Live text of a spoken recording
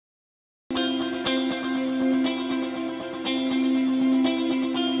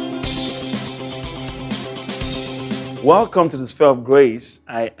Welcome to the Sphere of Grace.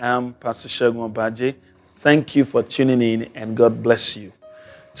 I am Pastor Segun Obadje. Thank you for tuning in and God bless you.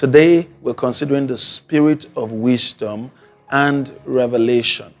 Today we're considering the spirit of wisdom and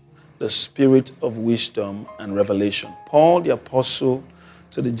revelation. The spirit of wisdom and revelation. Paul, the apostle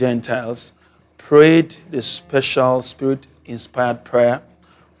to the Gentiles, prayed this special spirit-inspired prayer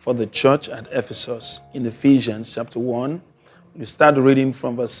for the church at Ephesus in Ephesians chapter 1. We start reading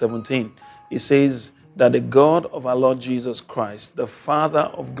from verse 17. It says, that the God of our Lord Jesus Christ, the Father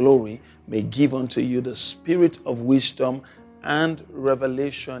of glory, may give unto you the spirit of wisdom and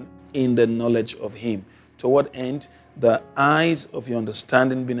revelation in the knowledge of him. To what end? The eyes of your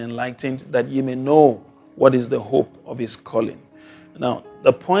understanding being enlightened, that ye may know what is the hope of his calling. Now,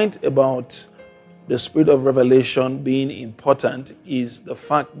 the point about the spirit of revelation being important is the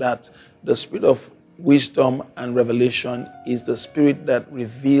fact that the spirit of wisdom and revelation is the spirit that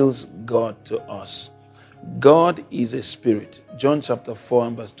reveals God to us. God is a spirit. John chapter 4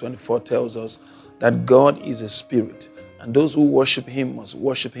 and verse 24 tells us that God is a spirit, and those who worship him must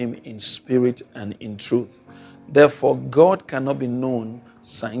worship him in spirit and in truth. Therefore, God cannot be known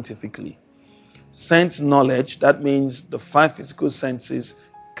scientifically. Sense knowledge, that means the five physical senses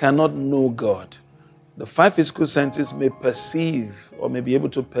cannot know God. The five physical senses may perceive or may be able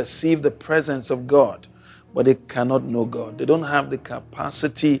to perceive the presence of God, but they cannot know God. They don't have the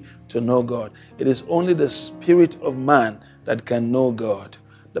capacity to know God. It is only the spirit of man that can know God.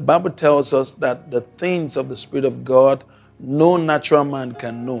 The Bible tells us that the things of the Spirit of God no natural man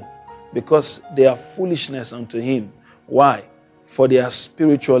can know, because they are foolishness unto him. Why? For they are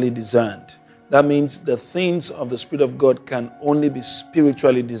spiritually discerned. That means the things of the Spirit of God can only be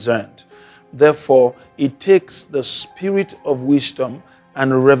spiritually discerned. Therefore, it takes the spirit of wisdom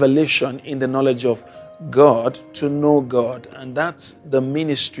and revelation in the knowledge of God to know God, and that's the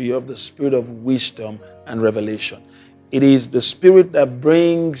ministry of the spirit of wisdom and revelation. It is the spirit that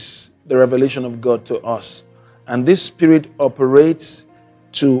brings the revelation of God to us, and this spirit operates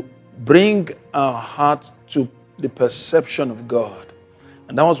to bring our heart to the perception of God.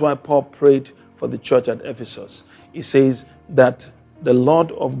 And that was why Paul prayed for the church at Ephesus. He says that the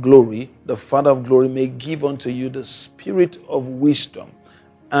Lord of glory, the Father of glory, may give unto you the spirit of wisdom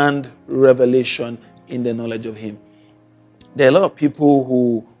and revelation in the knowledge of him. There are a lot of people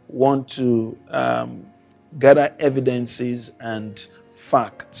who want to gather evidences and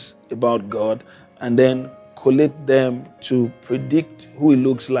facts about God and then collate them to predict who he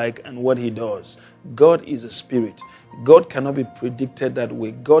looks like and what he does. God is a spirit. God cannot be predicted that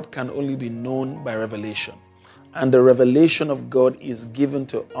way. God can only be known by revelation. And the revelation of God is given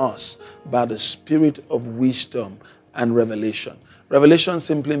to us by the spirit of wisdom and revelation. Revelation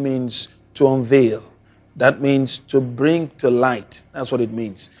simply means to unveil. That means to bring to light. That's what it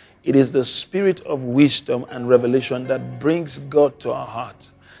means. It is the spirit of wisdom and revelation that brings God to our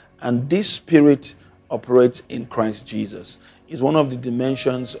heart. And this spirit operates in Christ Jesus. It's one of the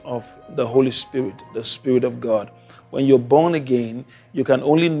dimensions of the Holy Spirit, the Spirit of God. When you're born again, you can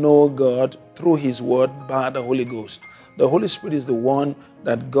only know God through his word by the Holy Ghost. The Holy Spirit is the one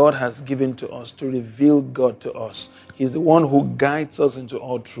that God has given to us to reveal God to us. He's the one who guides us into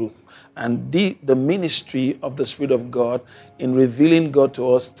all truth. And the ministry of the Spirit of God in revealing God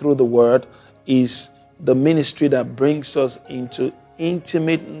to us through the word is the ministry that brings us into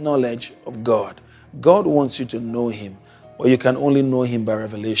intimate knowledge of God. God wants you to know him, but you can only know him by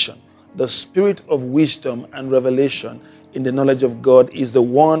revelation. The spirit of wisdom and revelation in the knowledge of God is the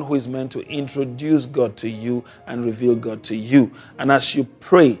one who is meant to introduce God to you and reveal God to you. And as you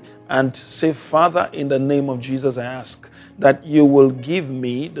pray and say, Father, in the name of Jesus, I ask that you will give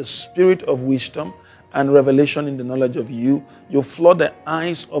me the spirit of wisdom and revelation in the knowledge of you. You flood the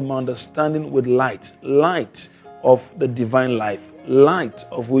eyes of my understanding with light, light of the divine life, light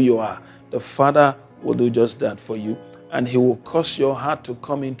of who you are. The Father will do just that for you, and he will cause your heart to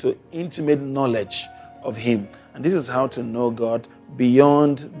come into intimate knowledge of him. And this is how to know God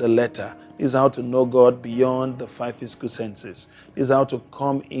beyond the letter. This is how to know God beyond the five physical senses. This is how to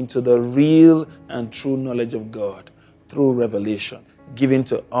come into the real and true knowledge of God through revelation given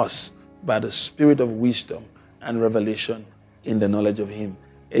to us by the spirit of wisdom and revelation in the knowledge of him.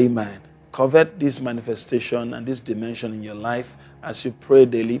 Amen. Covet this manifestation and this dimension in your life as you pray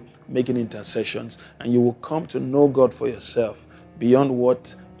daily, making intercessions, and you will come to know God for yourself beyond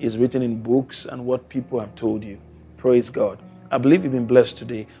what is written in books and what people have told you. Praise God. I believe you've been blessed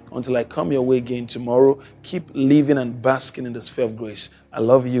today. Until I come your way again tomorrow, keep living and basking in the sphere of grace. I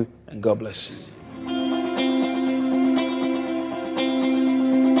love you, and God bless you.